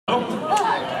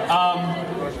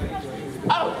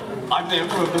the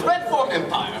Emperor of the Red Fork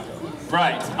Empire.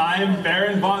 Right. I am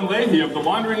Baron Von Leahy of the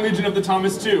Wandering Legion of the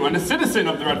Thomas II, and a citizen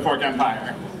of the Red Fork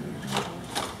Empire.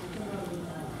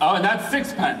 Oh, and that's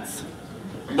sixpence.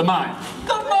 The mine.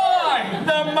 The mine!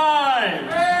 The mine!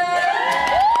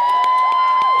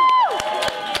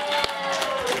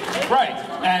 Right,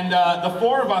 and the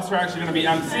four of us are actually going to be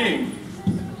emceeing.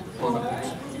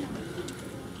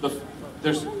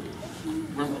 There's...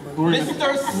 Who is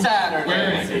Mr. Saturday.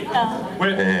 Where is he?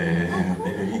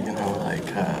 Maybe, you know, like,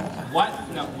 What?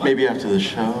 No, what? maybe after the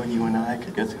show, you and I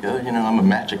could get together. You know, I'm a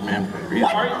magic man for a reason.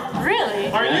 Really?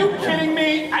 Are you kidding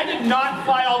me? I did not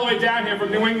fly all the way down here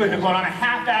from New England to put on a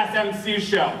half-ass MC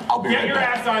show. I'll be Get right your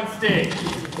back. ass on stage.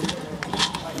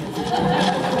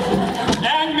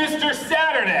 And Mr.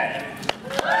 Saturday.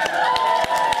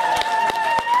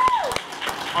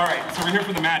 All right, so we're here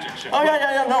for the magic show. Oh,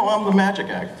 yeah, no, I'm the magic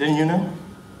act. Didn't you know?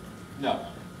 No.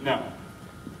 No.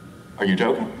 Are you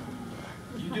joking?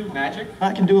 You do magic?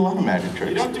 I can do a lot of magic You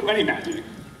tricks. don't do any magic.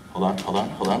 Hold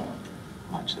on.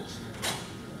 Watch this.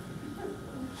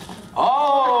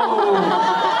 Oh!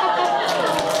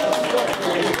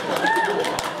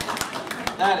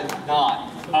 That is not.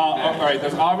 All right,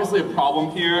 there's obviously a problem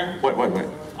here. Wait.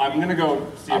 I'm gonna go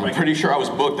see if I I'm can... pretty sure I was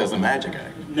booked as the magic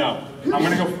act. No, I'm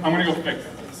gonna go fix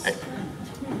this. Hey.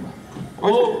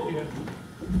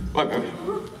 What?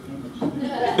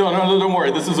 No, don't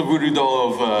worry. This is a voodoo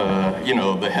doll of, you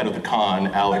know, the head of the con,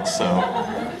 Alex, so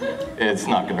it's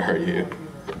not gonna hurt you.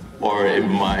 Or it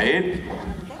might.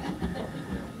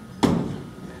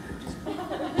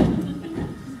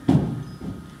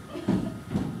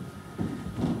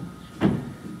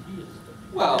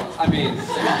 Well, I mean,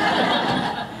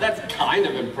 that's kind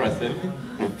of impressive.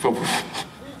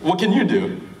 What can you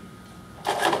do?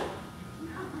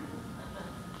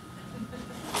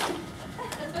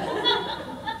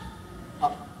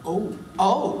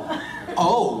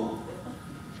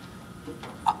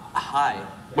 Hi.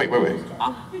 Wait.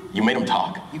 You made him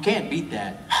talk? You can't beat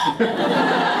that.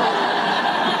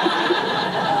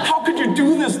 How could you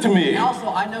do this to me? And also,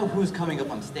 I know who's coming up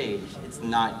on stage. It's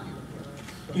not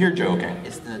you. You're joking.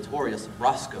 It's the notorious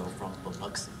Roscoe from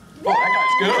Biloxi. Oh, that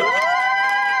guy's good.